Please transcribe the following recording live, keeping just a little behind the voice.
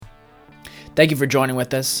Thank you for joining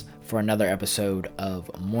with us for another episode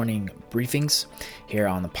of Morning Briefings here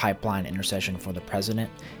on the Pipeline Intercession for the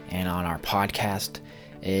President and on our podcast.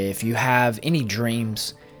 If you have any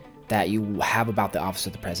dreams that you have about the office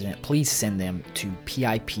of the president, please send them to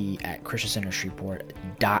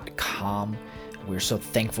pip@christiancentershreveport.com. We're so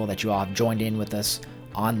thankful that you all have joined in with us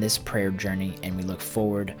on this prayer journey, and we look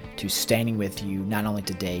forward to standing with you not only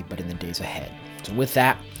today, but in the days ahead. So with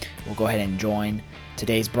that, we'll go ahead and join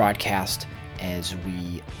today's broadcast as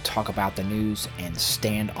we talk about the news and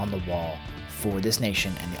stand on the wall for this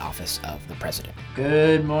nation and the office of the president.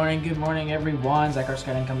 Good morning, everyone. Zachary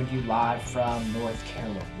Scott coming to you live from North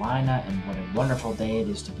Carolina, and what a wonderful day it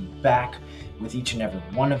is to be back with each and every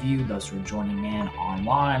one of you, those who are joining in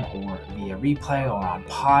online or via replay or on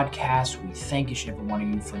podcast. We thank each and every one of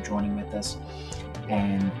you for joining with us.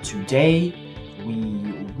 And today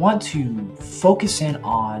we want to focus in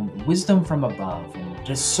on wisdom from above and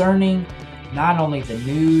discerning not only the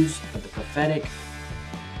news, but the prophetic,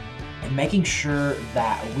 and making sure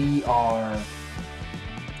that we are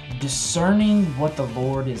discerning what the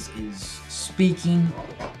Lord is speaking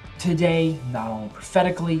today, not only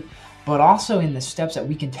prophetically, but also in the steps that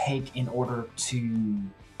we can take in order to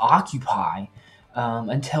occupy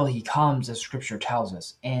until He comes, as Scripture tells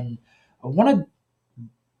us. And I want to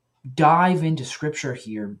dive into Scripture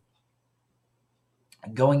here,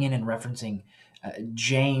 going in and referencing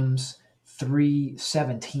James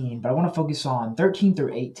 3:17, but I want to focus on 13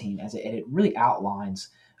 through 18 as it really outlines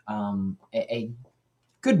a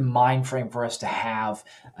good mind frame for us to have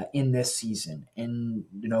in this season. And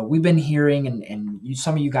we've been hearing, and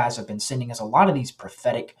some of you guys have been sending us a lot of these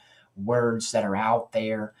prophetic words that are out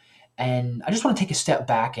there. And I just want to take a step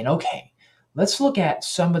back and let's look at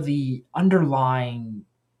some of the underlying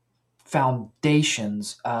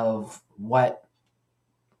foundations of what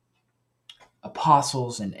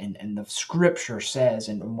apostles and the Scripture says,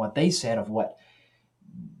 and what they said of what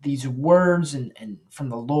these words and from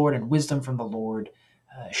the Lord and wisdom from the Lord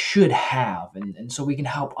should have, and so we can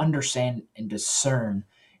help understand and discern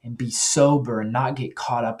and be sober and not get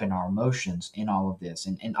caught up in our emotions in all of this.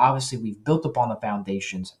 And obviously we've built upon the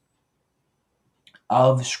foundations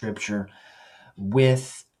of Scripture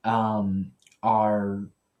with our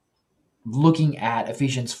looking at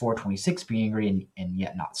Ephesians 4:26, be angry and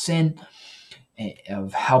yet not sin,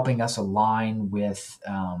 of helping us align with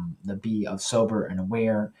the be of sober and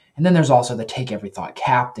aware. And then there's also the take every thought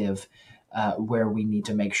captive, where we need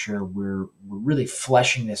to make sure we're really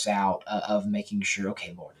fleshing this out of making sure,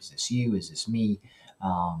 okay, Lord, is this you? Is this me?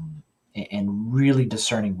 And really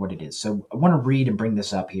discerning what it is. So I want to read and bring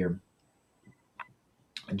this up here,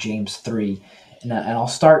 James 3. And I'll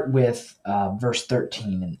start with verse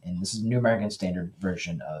 13, and this is New American Standard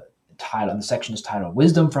Version. Title, and the section is titled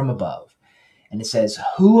Wisdom from Above. And it says,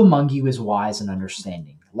 "Who among you is wise and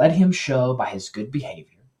understanding? Let him show by his good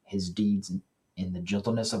behavior his deeds in the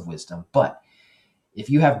gentleness of wisdom. But if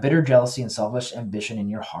you have bitter jealousy and selfish ambition in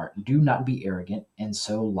your heart, do not be arrogant and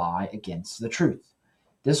so lie against the truth.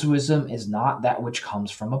 This wisdom is not that which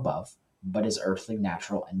comes from above, but is earthly,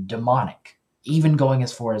 natural, and demonic," even going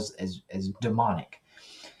as far as demonic.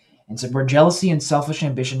 And so where jealousy and selfish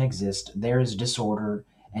ambition exist, there is disorder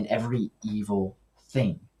and every evil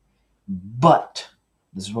thing. But,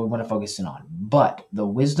 this is what we want to focus in on, but the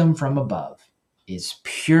wisdom from above is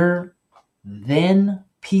pure, then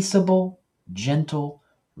peaceable, gentle,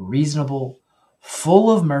 reasonable,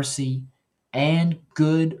 full of mercy and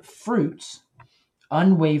good fruits,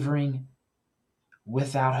 unwavering,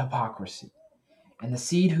 without hypocrisy. And the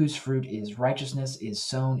seed whose fruit is righteousness is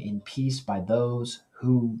sown in peace by those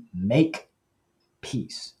who make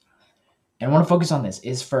peace. And I want to focus on this.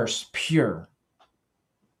 Is first pure.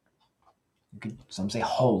 Some say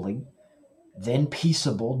holy. Then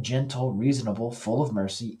peaceable, gentle, reasonable, full of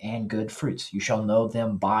mercy and good fruits. You shall know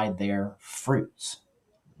them by their fruits.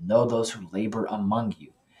 Know those who labor among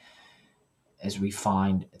you, as we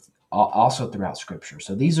find also throughout Scripture.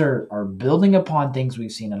 So these are building upon things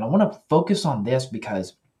we've seen. And I want to focus on this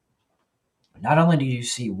because not only do you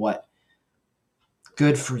see what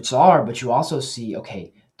good fruits are, but you also see,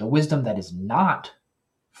 the wisdom that is not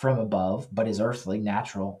from above, but is earthly,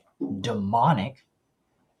 natural, demonic,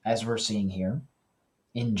 as we're seeing here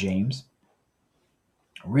in James,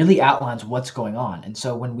 really outlines what's going on. And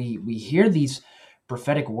so when we hear these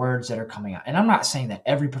prophetic words that are coming out, and I'm not saying that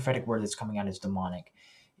every prophetic word that's coming out is demonic.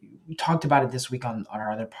 We talked about it this week on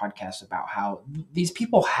our other podcast about how these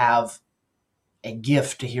people have a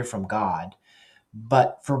gift to hear from God,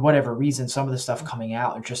 but for whatever reason, some of the stuff coming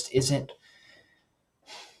out just isn't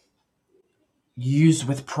used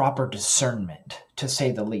with proper discernment, to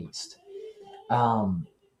say the least.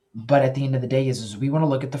 But at the end of the day, is we want to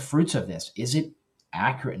look at the fruits of this. Is it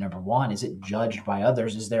accurate? Number one, is it judged by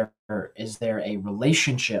others? Is there a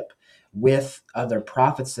relationship with other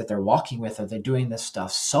prophets that they're walking with? Are they doing this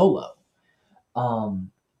stuff solo?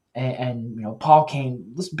 Um, and Paul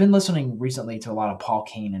Cain. Been listening recently to a lot of Paul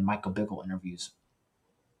Cain and Michael Bickle interviews,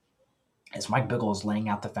 as Mike Bickle is laying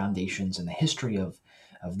out the foundations and the history of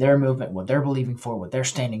their movement, what they're believing for, what they're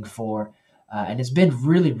standing for, and it's been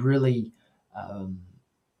really, really um,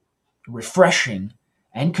 refreshing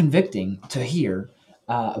and convicting to hear.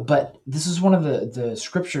 But this is one of the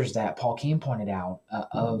scriptures that Paul Cain pointed out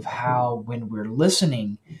of how when we're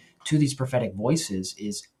listening to these prophetic voices,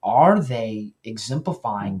 are they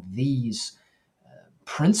exemplifying these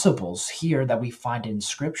principles here that we find in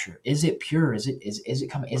Scripture? Is it pure? Is it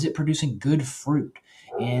coming? Is it producing good fruit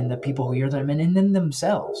in the people who hear them and in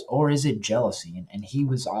themselves, or is it jealousy? And he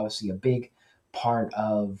was obviously a big part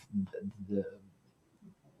of the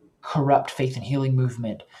corrupt faith and healing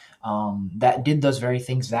movement that did those very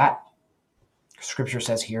things that Scripture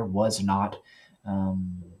says here was not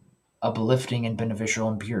uplifting and beneficial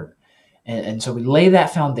and pure. And so we lay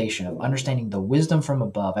that foundation of understanding the wisdom from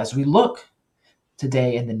above as we look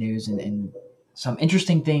today in the news and some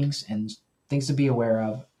interesting things and things to be aware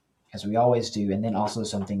of, as we always do, and then also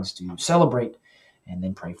some things to celebrate and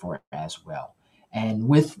then pray for as well. And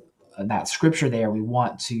with that scripture there, we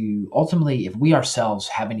want to ultimately, if we ourselves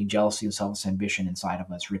have any jealousy and selfish ambition inside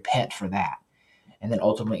of us, repent for that, and then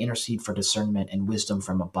ultimately intercede for discernment and wisdom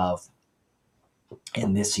from above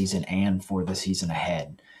in this season and for the season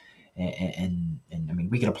ahead. And I mean,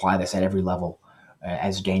 we can apply this at every level,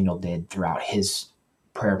 as Daniel did throughout his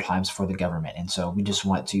prayer times for the government. And so we just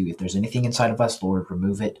want to, if there's anything inside of us, Lord,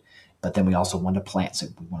 remove it. But then we also want to plant, so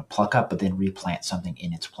we want to pluck up, but then replant something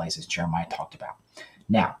in its place, as Jeremiah talked about.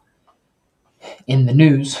 Now, in the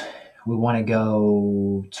news, we want to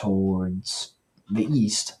go towards the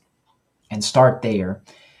east and start there.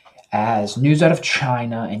 As news out of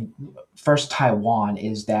China and first Taiwan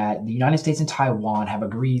is that the United States and Taiwan have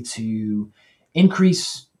agreed to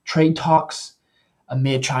increase trade talks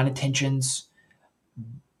amid China tensions.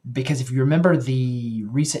 Because if you remember the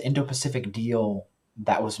recent Indo-Pacific deal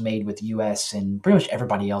that was made with the U.S. and pretty much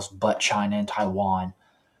everybody else but China and Taiwan,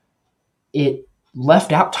 it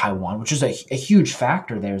left out Taiwan, which is a huge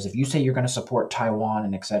factor there. Is if you say you're going to support Taiwan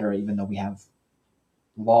and et cetera, even though we have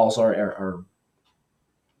laws or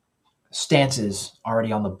stances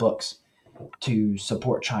already on the books to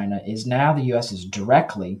support China, is now the U.S. is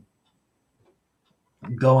directly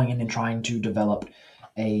going in and trying to develop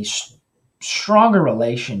a stronger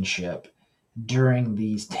relationship during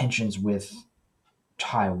these tensions with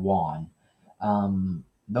Taiwan.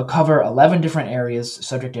 They'll cover 11 different areas,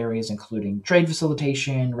 subject areas, including trade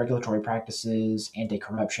facilitation, regulatory practices,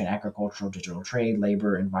 anti-corruption, agricultural, digital trade,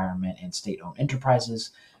 labor, environment, and state-owned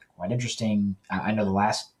enterprises. Quite interesting. I know the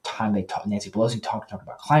last time Nancy Pelosi talked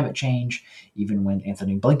about climate change, even when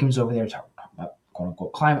Anthony Blinken was over there talking about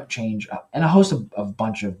quote-unquote climate change, and a host of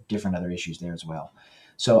bunch of different other issues there as well.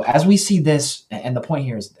 So as we see this, and the point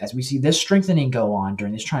here is, as we see this strengthening go on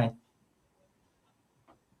during this China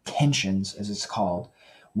tensions, as it's called,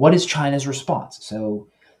 what is China's response? So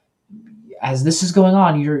as this is going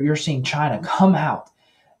on, you're seeing China come out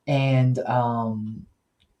and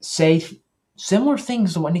say similar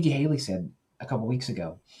things to what Nikki Haley said a couple weeks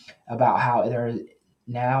ago about how they're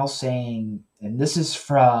now saying, and this is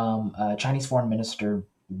from Chinese Foreign Minister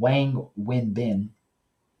Wang Wenbin,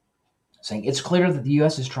 saying it's clear that the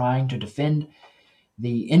U.S. is trying to defend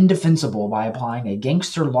the indefensible by applying a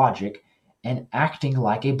gangster logic and acting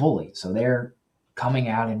like a bully. So they're coming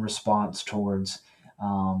out in response towards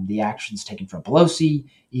the actions taken from Pelosi,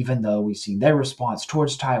 even though we've seen their response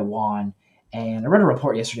towards Taiwan. And I read a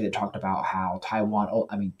report yesterday that talked about how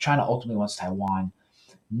China ultimately wants Taiwan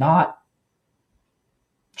not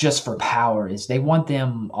just for power, is they want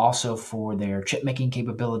them also for their chip making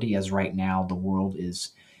capability, as right now the world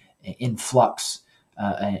is in flux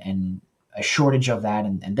and a shortage of that,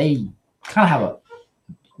 and they kind of have a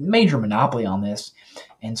major monopoly on this.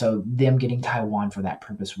 And so them getting Taiwan for that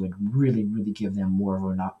purpose would really, really give them more of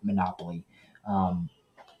a monopoly.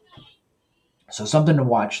 So something to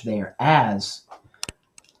watch there as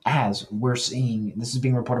we're seeing, this is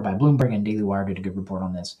being reported by Bloomberg, and Daily Wire did a good report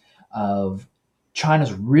on this, of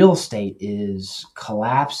China's real estate is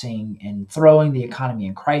collapsing and throwing the economy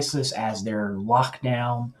in crisis as they're locked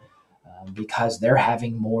down because they're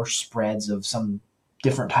having more spreads of some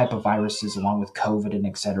different type of viruses along with COVID and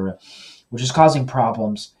et cetera, which is causing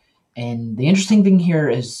problems. And the interesting thing here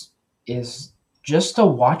is just to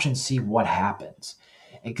watch and see what happens.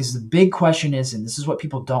 Because the big question is, and this is what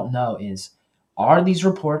people don't know, is are these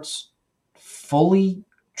reports fully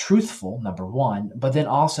truthful, number one, but then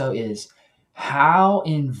also is how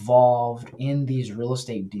involved in these real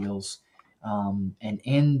estate deals and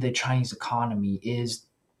in the Chinese economy is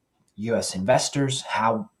U.S. investors?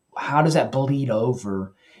 How does that bleed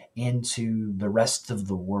over into the rest of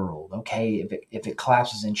the world? Okay, if it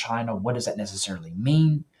collapses in China, what does that necessarily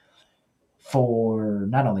mean for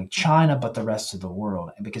not only China but the rest of the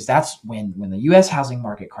world? Because that's when the U.S. housing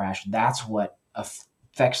market crashed. That's what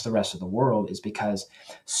affects the rest of the world, is because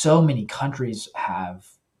so many countries have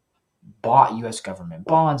bought U.S. government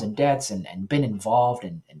bonds and debts and been involved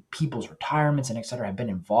in people's retirements and et cetera, have been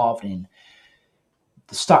involved in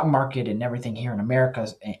the stock market and everything here in America,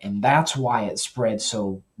 and that's why it spread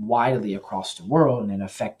so widely across the world and it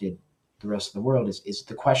affected the rest of the world. Is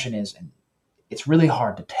the question is, and it's really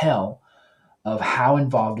hard to tell of how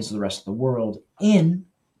involved is the rest of the world in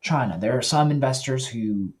China. There are some investors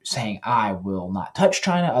who saying I will not touch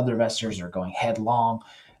China. Other investors are going headlong.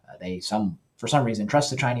 For some reason trust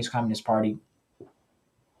the Chinese Communist Party,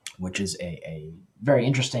 which is a very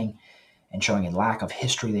interesting and showing a lack of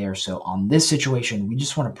history there. So on this situation, we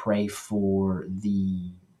just want to pray for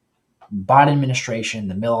the Biden administration,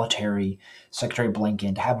 the military, Secretary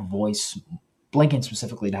Blinken to have a voice, Blinken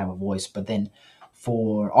specifically to have a voice, but then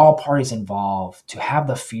for all parties involved to have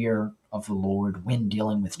the fear of the Lord when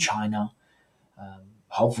dealing with China,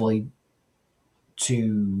 hopefully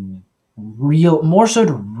to more so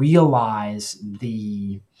to realize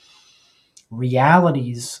the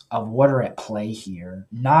realities of what are at play here,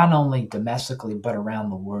 not only domestically but around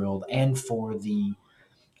the world, and for the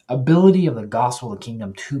ability of the gospel of the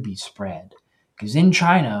kingdom to be spread. Because in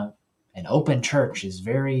China, an open church is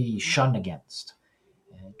very shunned against.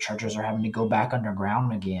 Churches are having to go back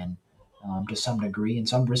underground again to some degree, and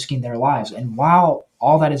some risking their lives. And while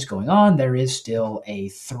all that is going on, there is still a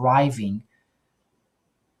thriving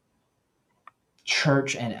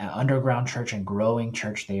church and underground church and growing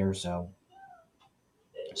church there. So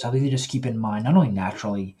something to just keep in mind, not only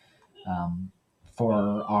naturally for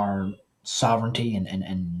our sovereignty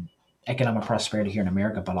and economic prosperity here in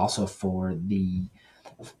America, but also for the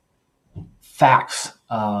facts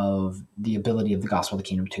of the ability of the gospel of the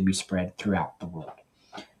kingdom to be spread throughout the world.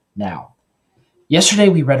 Now, yesterday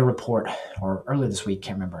we read a report, or earlier this week,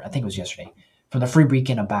 can't remember, I think it was yesterday, from the Free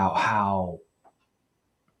Beacon about how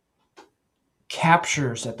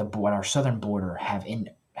captures at our southern border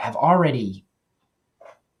have already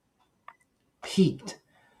peaked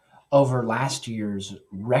over last year's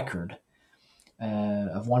record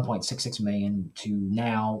of 1.66 million to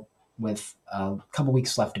now, with a couple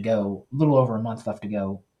weeks left to go, a little over a month left to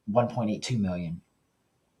go, 1.82 million.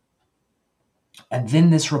 And then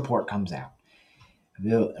this report comes out. I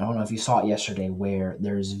don't know if you saw it yesterday, where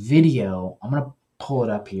there's video. I'm going to pull it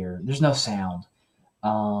up here. There's no sound.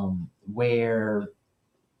 Where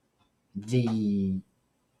the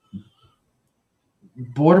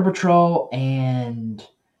Border Patrol and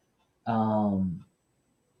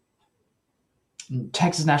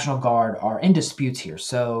Texas National Guard are in disputes here.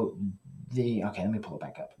 So let me pull it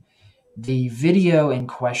back up. The video in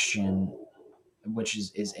question, which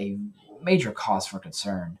is a major cause for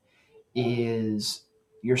concern, is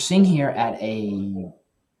you're seeing here at a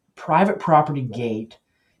private property gate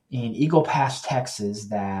in Eagle Pass, Texas,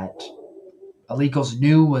 that illegals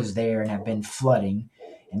knew was there and have been flooding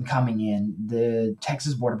and coming in. The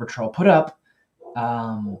Texas Border Patrol put up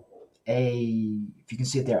if you can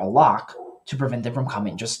see it there, a lock to prevent them from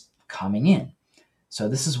coming in. So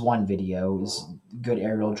this is one video, is good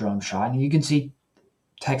aerial drone shot, and you can see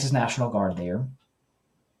Texas National Guard there.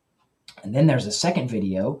 And then there's a second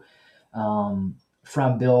video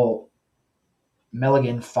from Bill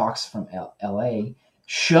Milligan Fox from LA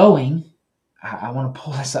showing, I want to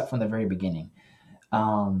pull this up from the very beginning,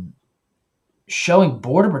 showing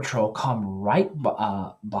Border Patrol come right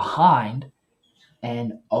behind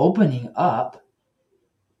and opening up.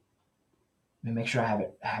 Let me make sure I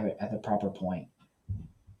have it at the proper point.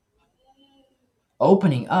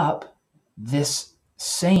 Opening up this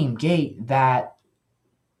same gate that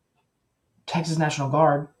Texas National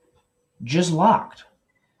Guard just locked.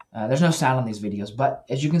 There's no sound on these videos, but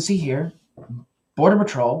as you can see here, Border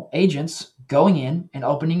Patrol agents going in and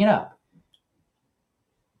opening it up.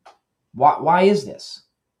 Why is this?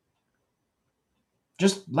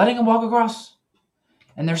 Just letting them walk across?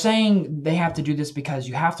 And they're saying they have to do this because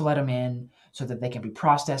you have to let them in so that they can be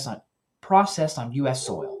processed on U.S.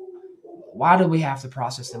 soil. Why do we have to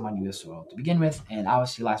process them on U.S. soil to begin with? And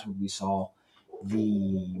obviously last week we saw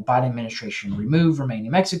the Biden administration remove Remain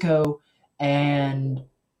in Mexico, and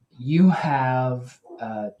you have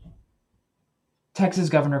Texas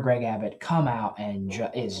Governor Greg Abbott come out and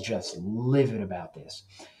is just livid about this,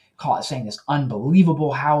 saying this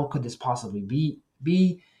unbelievable. How could this possibly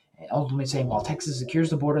be? And ultimately saying, while Texas secures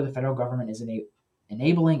the border, the federal government is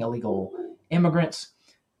enabling illegal immigrants.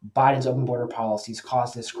 Biden's open border policies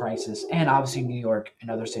caused this crisis, and obviously New York and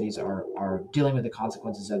other cities are dealing with the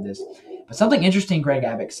consequences of this. But something interesting Greg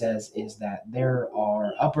Abbott says is that there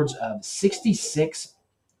are upwards of 66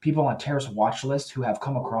 people on terrorist watch list who have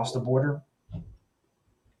come across the border,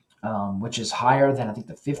 which is higher than I think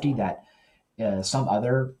the 50 that some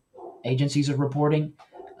other agencies are reporting.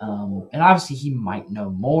 And obviously he might know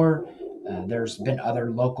more. There's been other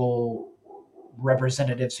local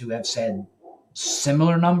representatives who have said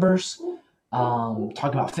similar numbers. Talking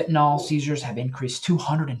about fentanyl seizures have increased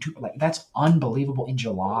 202. Like, that's unbelievable in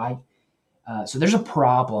July. So there's a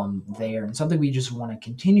problem there, and something we just want to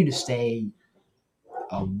continue to stay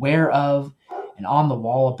aware of and on the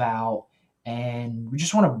wall about. And we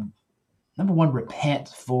just want to, number one, repent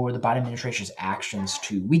for the Biden administration's actions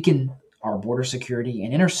to weaken our border security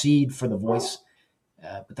and intercede for the voice,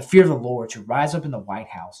 with the fear of the Lord, to rise up in the White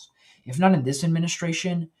House, if not in this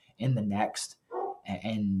administration, in the next,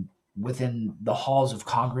 and within the halls of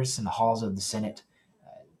Congress and the halls of the Senate,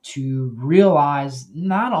 to realize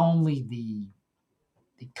not only the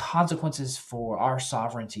consequences for our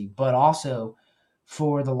sovereignty, but also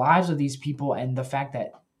for the lives of these people, and the fact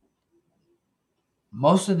that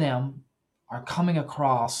most of them are coming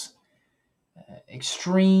across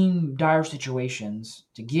extreme dire situations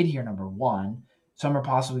to get here. Number one, some are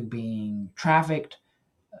possibly being trafficked,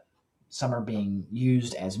 some are being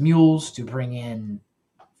used as mules to bring in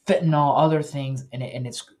fentanyl, other things, and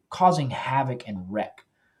it's causing havoc and wreck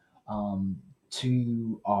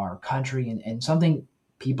to our country, and something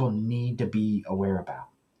people need to be aware about.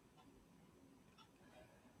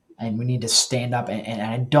 And we need to stand up, and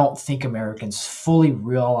I don't think Americans fully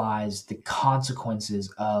realize the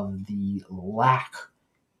consequences of the lack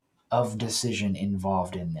of decision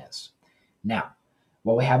involved in this. Now,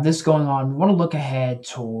 while we have this going on, we want to look ahead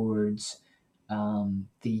towards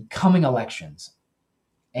the coming elections.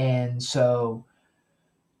 And so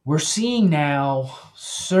we're seeing now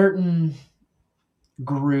certain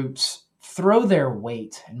groups throw their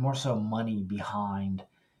weight, and more so money, behind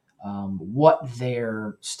what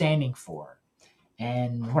they're standing for.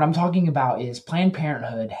 And what I'm talking about is Planned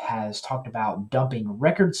Parenthood has talked about dumping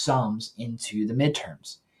record sums into the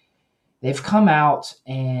midterms. They've come out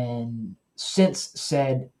and since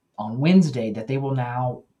said on Wednesday that they will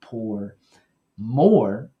now pour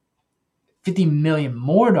more, $50 million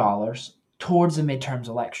more dollars towards the midterms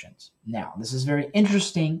elections. Now, this is very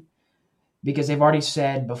interesting because they've already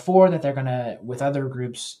said before that they're going to, with other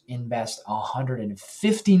groups, invest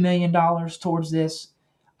 $150 million towards this.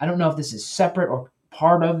 I don't know if this is separate or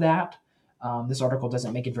part of that. This article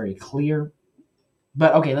doesn't make it very clear.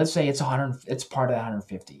 But okay, let's say it's part of the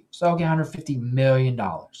 150. So okay, $150 million.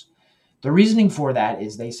 The reasoning for that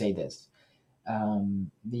is they say this.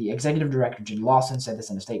 The executive director, Jen Lawson, said this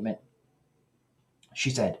in a statement. She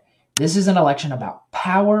said, "This is an election about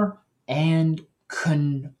power and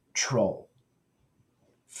control."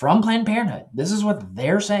 From Planned Parenthood. This is what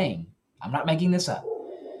they're saying. I'm not making this up.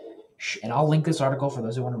 And I'll link this article for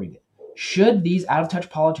those who want to read it. Should these out-of-touch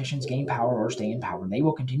politicians gain power or stay in power, they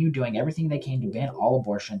will continue doing everything they can to ban all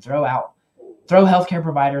abortion, throw healthcare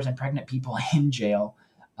providers and pregnant people in jail.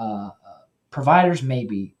 Providers,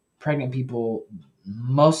 maybe. Pregnant people,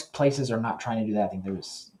 most places are not trying to do that. I think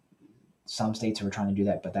there's some states who are trying to do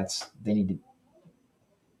that, but they need to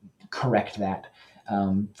correct that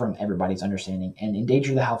from everybody's understanding, and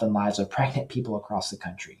endanger the health and lives of pregnant people across the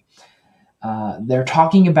country. They're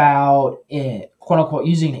talking about, quote unquote,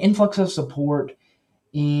 using an influx of support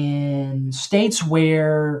in states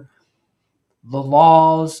where the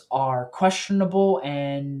laws are questionable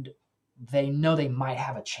and they know they might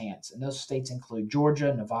have a chance. And those states include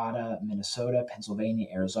Georgia, Nevada, Minnesota, Pennsylvania,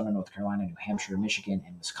 Arizona, North Carolina, New Hampshire, Michigan,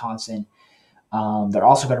 and Wisconsin. They're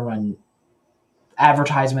also going to run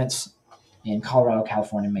advertisements in Colorado,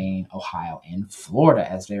 California, Maine, Ohio, and Florida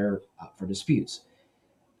as they're up for disputes.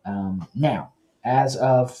 Now, as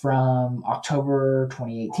of from October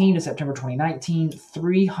 2018 to September 2019,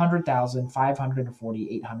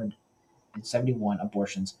 300,540,871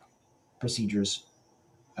 abortions procedures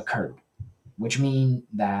occurred, which mean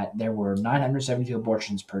that there were 972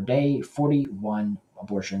 abortions per day, 41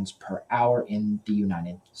 abortions per hour in the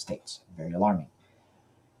United States. Very alarming.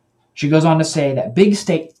 She goes on to say that big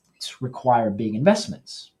states require big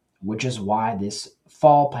investments, which is why this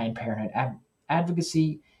fall Planned Parenthood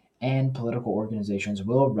advocacy and political organizations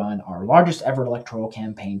will run our largest ever electoral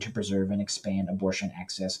campaign to preserve and expand abortion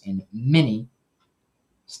access in many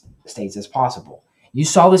states as possible. You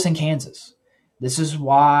saw this in Kansas. This is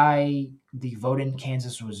why the vote in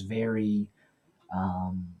Kansas was very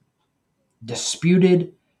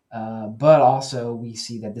disputed, but also we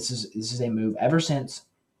see that this is a move ever since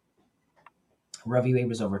Roe v. Wade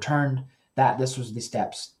was overturned, that this was the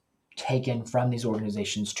steps taken from these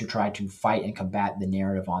organizations to try to fight and combat the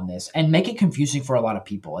narrative on this and make it confusing for a lot of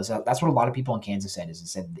people. That's what a lot of people in Kansas said. Is it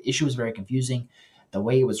said the issue was very confusing, the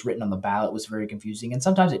way it was written on the ballot was very confusing, and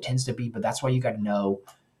sometimes it tends to be. But that's why you got to know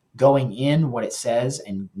going in what it says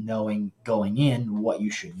and knowing going in what you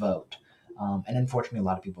should vote. And unfortunately, a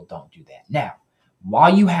lot of people don't do that. Now,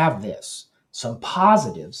 while you have this, some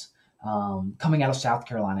positives coming out of South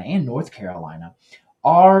Carolina and North Carolina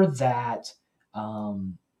are that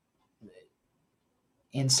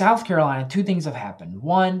in South Carolina, two things have happened.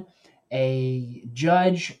 One, a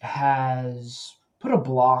judge has put a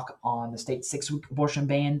block on the state's 6-week abortion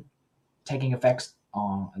ban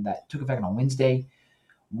that took effect on Wednesday,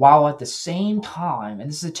 while at the same time, and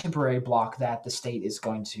this is a temporary block that the state is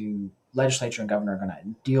going to, legislature and governor are going to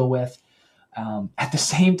deal with. At the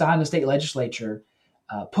same time, the state legislature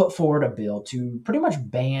put forward a bill to pretty much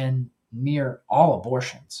ban near all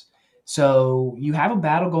abortions. So you have a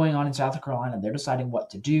battle going on in South Carolina. They're deciding what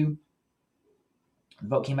to do. The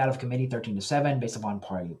vote came out of committee 13-7 based upon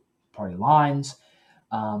party lines.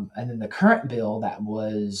 And then the current bill that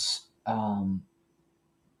was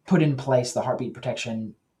put in place, the Heartbeat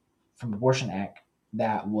Protection from Abortion Act,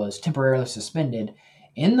 that was temporarily suspended.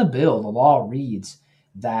 In the bill, the law reads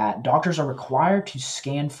that doctors are required to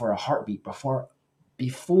scan for a heartbeat before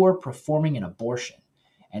performing an abortion.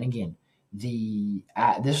 And again,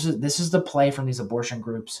 this is the play from these abortion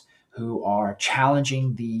groups who are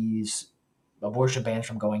challenging these abortion bans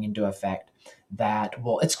from going into effect. That,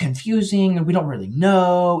 well, it's confusing and we don't really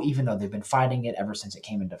know, even though they've been fighting it ever since it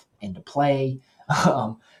came into play.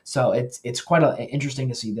 So it's quite interesting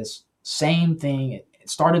to see this same thing. It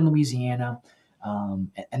started in Louisiana,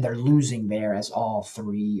 and they're losing there, as all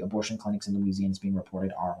 3 abortion clinics in Louisiana is being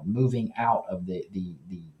reported are moving out of the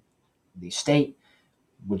state,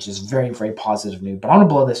 which is very, very positive news. But I want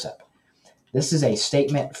to blow this up. This is a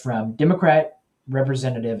statement from Democrat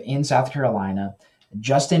representative in South Carolina,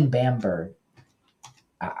 Justin Bamberg.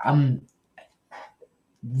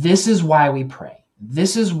 This is why we pray.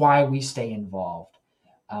 This is why we stay involved,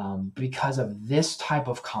 because of this type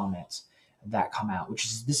of comments that come out,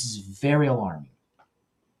 this is very alarming.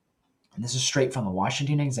 And this is straight from the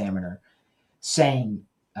Washington Examiner, saying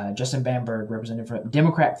Justin Bamberg, representative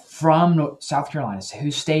Democrat from South Carolina,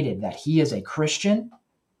 who stated that he is a Christian.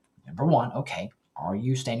 Number one, okay, are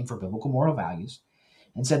you standing for biblical moral values?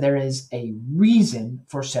 And said there is a reason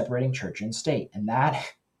for separating church and state, and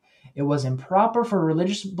that it was improper for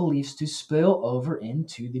religious beliefs to spill over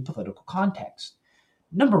into the political context.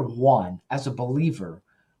 Number one, as a believer,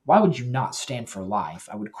 why would you not stand for life?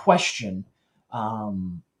 I would question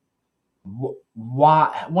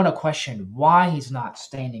why he's not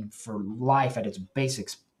standing for life at its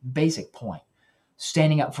basic point,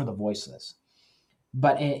 standing up for the voiceless.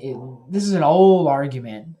 But this is an old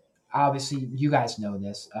argument. Obviously, you guys know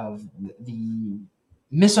this, of the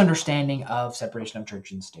misunderstanding of separation of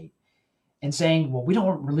church and state, and saying, well, we don't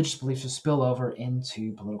want religious beliefs to spill over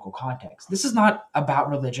into political context. This is not about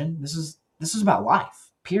religion. This is about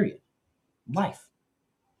life, period. Life.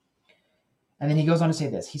 And then he goes on to say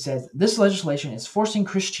this. He says, this legislation is forcing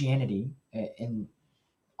Christianity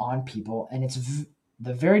on people, and it's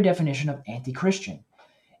the very definition of anti-Christian.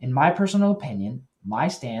 In my personal opinion, my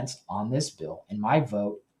stance on this bill and my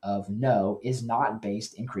vote of no is not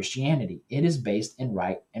based in Christianity. It is based in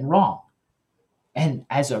right and wrong. And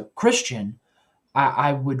as a Christian,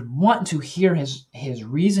 I would want to hear his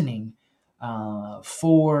reasoning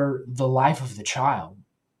for the life of the child.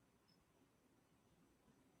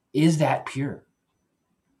 Is that pure?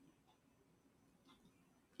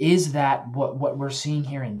 Is that what we're seeing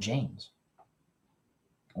here in James?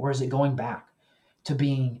 Or is it going back to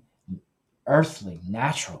being earthly,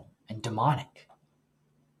 natural, and demonic?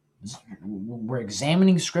 We're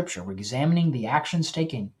examining Scripture. We're examining the actions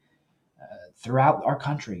taken throughout our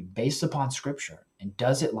country based upon Scripture. And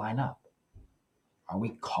does it line up? Are we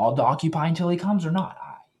called to occupy until he comes or not?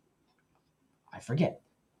 I forget.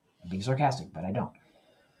 I'm being sarcastic, but I don't.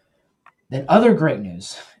 Then other great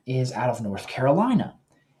news is out of North Carolina.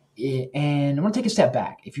 And I want to take a step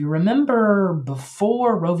back. If you remember,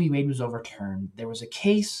 before Roe v. Wade was overturned, there was a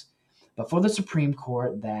case before the Supreme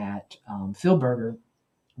Court that Phil Berger,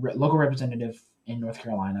 local representative in North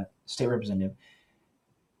Carolina, state representative,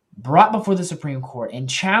 brought before the Supreme Court in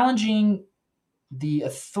challenging the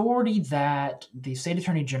authority that the state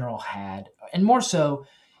attorney general had, and more so,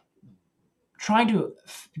 trying to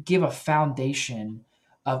give a foundation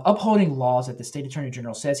of upholding laws that the state attorney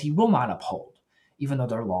general says he will not uphold, even though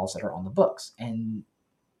they're laws that are on the books, and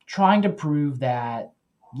trying to prove that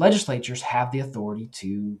legislatures have the authority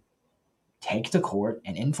to take to court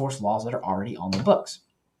and enforce laws that are already on the books.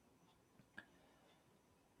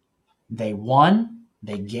 They won,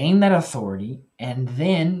 they gained that authority, and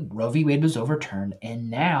then Roe v. Wade was overturned,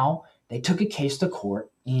 and now they took a case to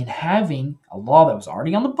court in having a law that was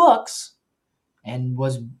already on the books and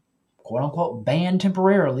was quote-unquote banned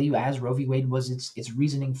temporarily as Roe v. Wade was its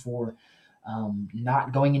reasoning for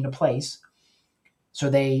not going into place. So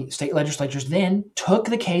state legislatures then took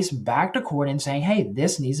the case back to court and saying, hey,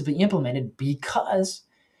 this needs to be implemented because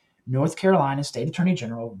North Carolina State Attorney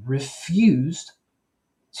General refused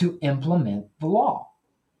to implement the law.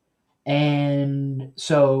 And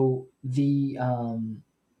so the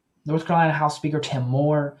North Carolina House Speaker Tim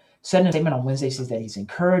Moore said in a statement on Wednesday, says that he's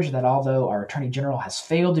encouraged that although our Attorney General has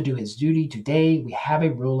failed to do his duty today, we have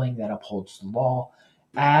a ruling that upholds the law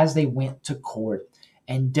as they went to court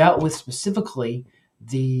and dealt with specifically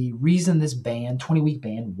the reason this 20-week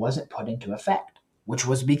ban wasn't put into effect, which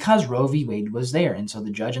was because Roe v. Wade was there. And so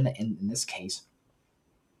the judge in this case,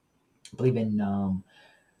 I believe in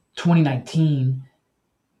 2019,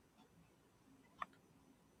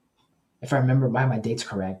 if I remember my dates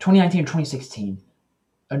correct, 2019 or 2016,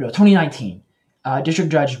 2019, District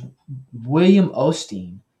Judge William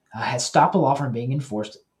Osteen had stopped the law from being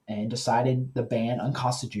enforced and decided the ban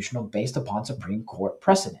unconstitutional based upon Supreme Court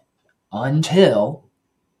precedent until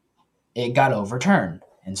it got overturned.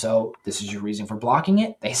 And so this is your reason for blocking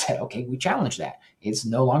it. They said, okay, we challenge that. It's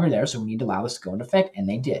no longer there, so we need to allow this to go into effect, and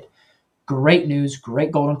they did. Great news,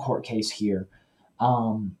 great golden court case here.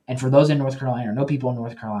 And for those in North Carolina, or know people in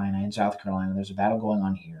North Carolina and South Carolina, there's a battle going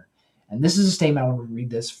on here. And this is a statement, I want to read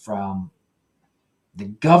this from the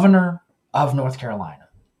governor of North Carolina,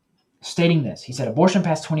 stating this. He said, abortion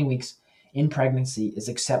past 20 weeks in pregnancy is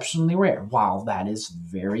exceptionally rare. Wow, that is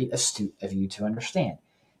very astute of you to understand.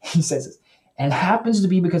 He says this, and happens to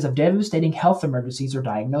be because of devastating health emergencies or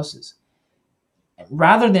diagnosis.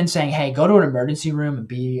 Rather than saying, hey, go to an emergency room and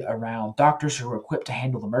be around doctors who are equipped to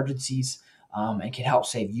handle emergencies and can help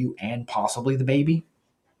save you and possibly the baby,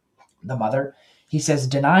 the mother, he says,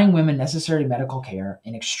 denying women necessary medical care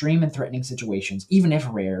in extreme and threatening situations, even if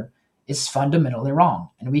rare, is fundamentally wrong.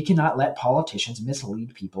 And we cannot let politicians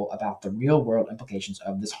mislead people about the real-world implications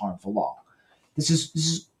of this harmful law. This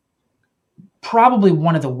is probably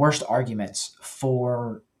one of the worst arguments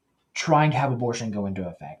for trying to have abortion go into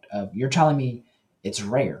effect. You're telling me it's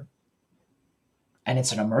rare and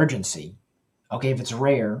it's an emergency. Okay, if it's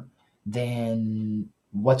rare, then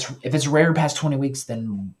if it's rare past 20 weeks,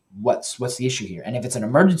 then what's the issue here? And if it's an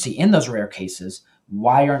emergency in those rare cases,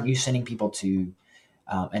 why aren't you sending people to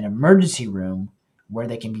an emergency room where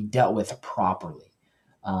they can be dealt with properly?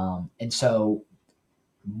 And so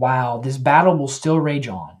while this battle will still rage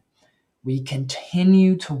on, we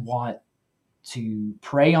continue to want to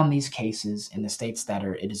prey on these cases in the states that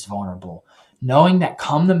it is vulnerable, knowing that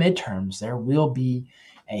come the midterms, there will be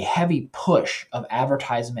a heavy push of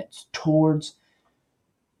advertisements towards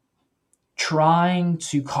trying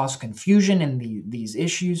to cause confusion in these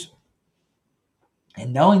issues,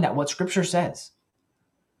 and knowing that what Scripture says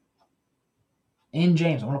in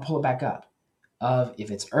James, I want to pull it back up, of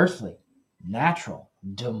if it's earthly, natural,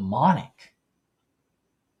 demonic,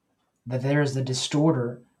 that there is a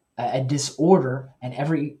disorder and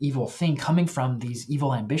every evil thing coming from these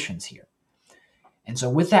evil ambitions here. And so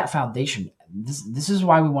with that foundation, this is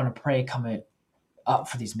why we want to pray coming up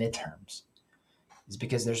for these midterms, is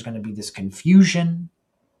because there's going to be this confusion.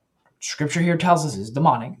 Scripture here tells us is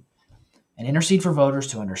demonic, and intercede for voters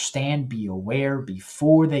to understand, be aware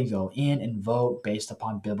before they go in and vote based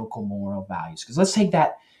upon biblical moral values. Because let's take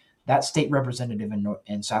that state representative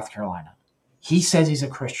in South Carolina. He says he's a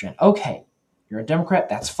Christian. Okay, you're a Democrat,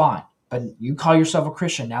 that's fine. But you call yourself a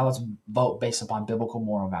Christian, now let's vote based upon biblical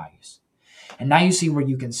moral values. And now you see where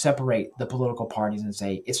you can separate the political parties and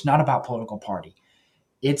say, it's not about political party.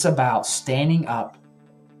 It's about standing up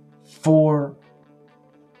for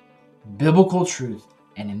biblical truth,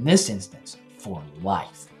 and in this instance, for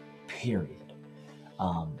life, period.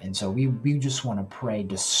 And so we just want to pray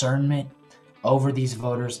discernment over these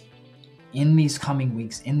voters in these coming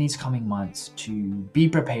weeks, in these coming months, to be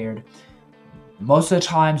prepared. Most of the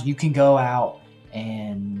times you can go out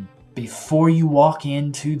and before you walk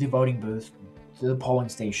into the voting booth, to the polling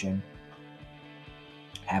station,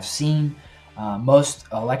 have seen most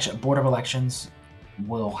Board of Elections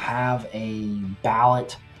will have a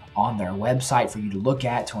ballot on their website for you to look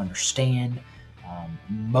at, to understand.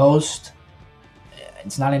 Most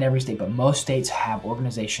it's not in every state, but most states have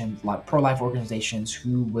organizations like pro-life organizations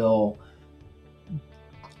who will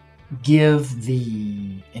give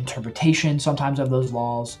the interpretation sometimes of those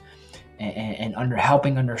laws and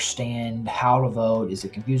helping understand how to vote. Is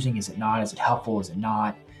it confusing? Is it not? Is it helpful? Is it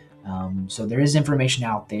not? So there is information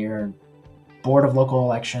out there. Board of Local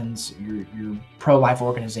Elections, your pro-life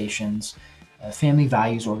organizations, family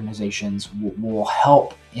values organizations will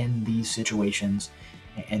help in these situations.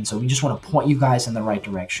 And so we just want to point you guys in the right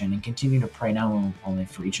direction and continue to pray not only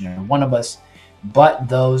for each and every one of us, but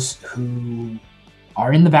those who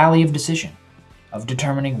are in the valley of decision, of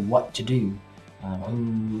determining what to do,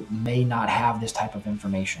 who may not have this type of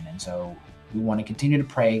information. And so we want to continue to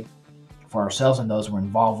pray for ourselves and those we're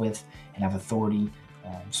involved with and have authority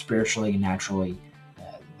spiritually and naturally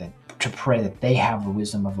to pray that they have the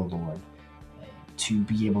wisdom of the Lord to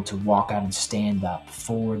be able to walk out and stand up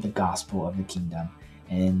for the gospel of the kingdom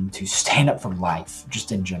and to stand up for life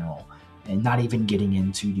just in general, and not even getting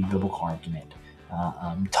into the biblical argument,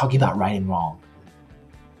 talking about right and wrong.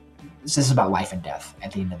 This is about life and death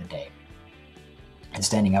at the end of the day, and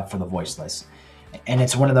standing up for the voiceless. And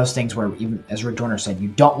it's one of those things where, even as Rick Dorner said, you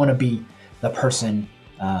don't want to be the person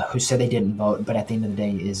who said they didn't vote, but at the end of the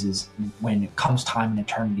day is when it comes time in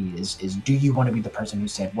eternity is do you want to be the person who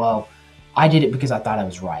said, well, I did it because I thought I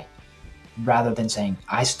was right, rather than saying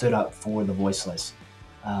I stood up for the voiceless,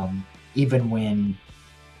 even when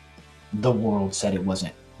the world said it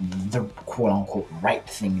wasn't the quote unquote right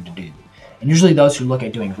thing to do. And usually those who look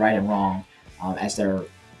at doing right and wrong as their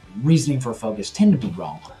reasoning for focus tend to be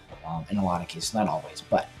wrong in a lot of cases, not always,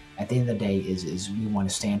 but at the end of the day is we want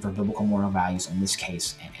to stand for biblical moral values in this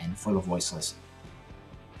case and for the voiceless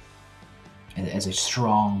as a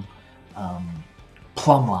strong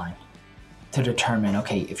plumb line to determine,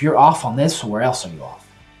 okay, if you're off on this, where else are you off,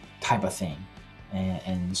 type of thing.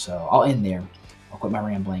 And so I'll end there. I'll quit my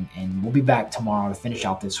rambling, and we'll be back tomorrow to finish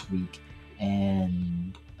out this week.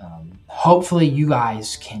 And hopefully you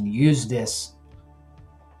guys can use this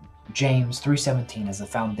James 3:17 as a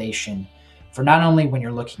foundation for not only when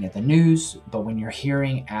you're looking at the news, but when you're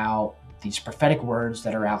hearing out these prophetic words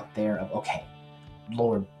that are out there of, okay,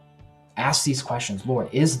 Lord, ask these questions. Lord,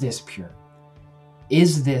 is this pure?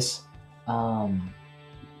 Is this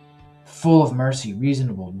full of mercy,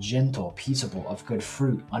 reasonable, gentle, peaceable, of good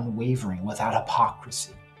fruit, unwavering, without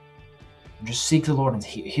hypocrisy? And just seek the Lord and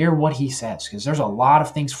hear what he says, because there's a lot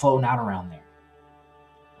of things floating out around there.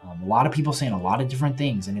 A lot of people saying a lot of different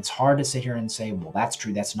things, and it's hard to sit here and say, well, that's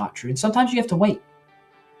true, that's not true. And sometimes you have to wait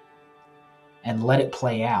and let it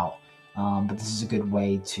play out. But this is a good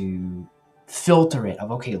way to filter it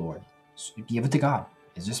of, okay, Lord, give it to God.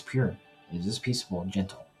 Is this pure? Is this peaceable and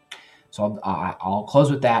gentle? So I'll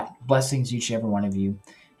close with that. Blessings each and every one of you.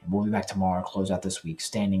 And we'll be back tomorrow, close out this week,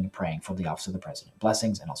 standing and praying for the office of the president.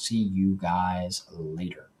 Blessings, and I'll see you guys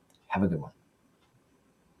later. Have a good one.